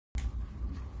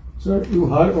Sir, you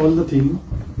heard all the thing.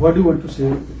 What do you want to say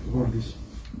about this?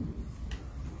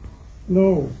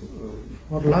 No,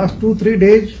 for last 2-3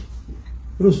 days,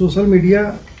 through social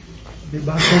media, the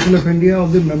Bar Council of India, all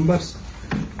the members,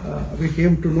 we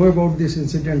came to know about this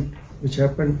incident which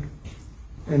happened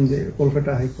in the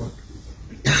Kolkata High Court.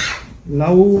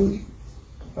 Now,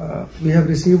 we have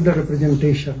received a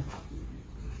representation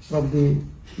from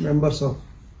the members of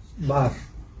Bar.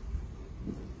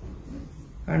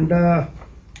 And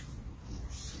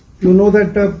you know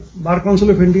that Bar Council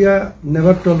of India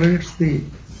never tolerates the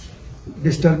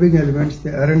disturbing elements,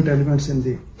 the errant elements in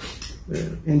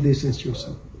this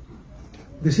institution.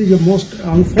 This is a most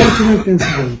unfortunate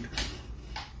incident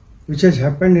which has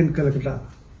happened in Calcutta.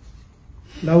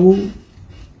 Now,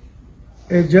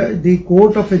 the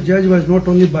court of a judge was not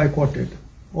only boycotted,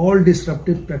 all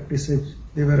disruptive practices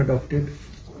they were adopted,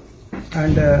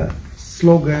 and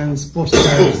slogans,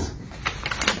 posters,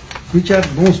 which are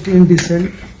most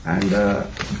indecent, and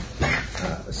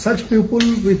such people,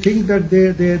 we think that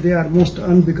they are most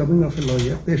unbecoming of a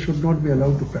lawyer. They should not be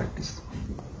allowed to practice.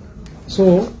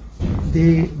 So,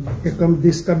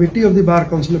 this committee of the Bar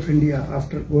Council of India,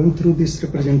 after going through this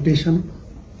representation,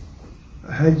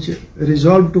 has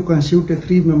resolved to constitute a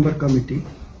 3-member committee.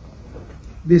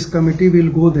 This committee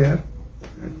will go there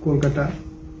at Kolkata.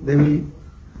 They will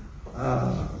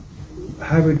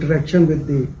have interaction with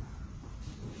the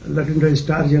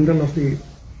Registrar General of the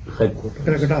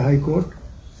Calcutta High Court,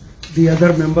 the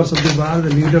other members of the bar, the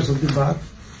leaders of the bar,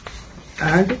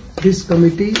 and this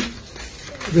committee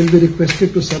will be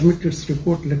requested to submit its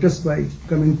report latest by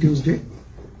coming Tuesday,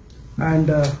 and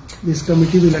this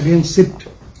committee will again sit,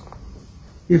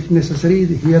 if necessary,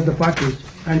 hear the parties,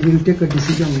 and will take a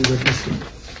decision on Wednesday,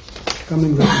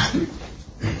 coming Wednesday.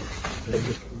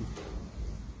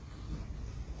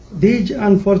 These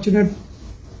unfortunate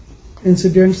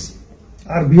incidents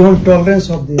are beyond tolerance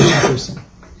of the institution.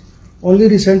 Only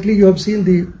recently you have seen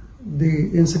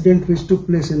the incident which took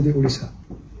place in the Odisha.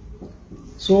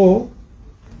 So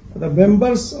the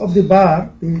members of the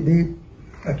bar, the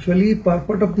actually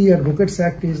purport of the Advocates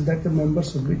Act is that the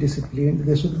members should be disciplined.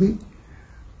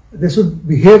 They should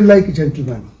behave like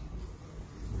gentlemen.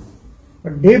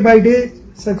 But day by day,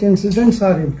 such incidents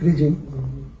are increasing.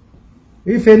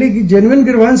 If any genuine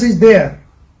grievance is there,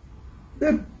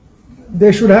 then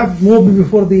they should have moved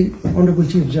before the Honorable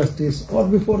Chief Justice or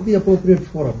before the appropriate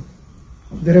forum.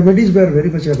 The remedies were very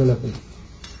much available.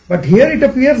 But here it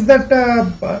appears that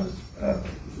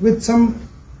with some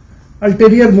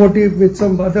ulterior motive, with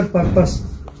some other purpose,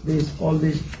 all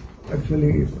these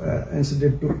actually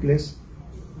incident took place,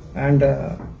 and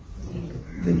the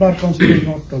Bar Council will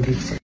not tolerate such.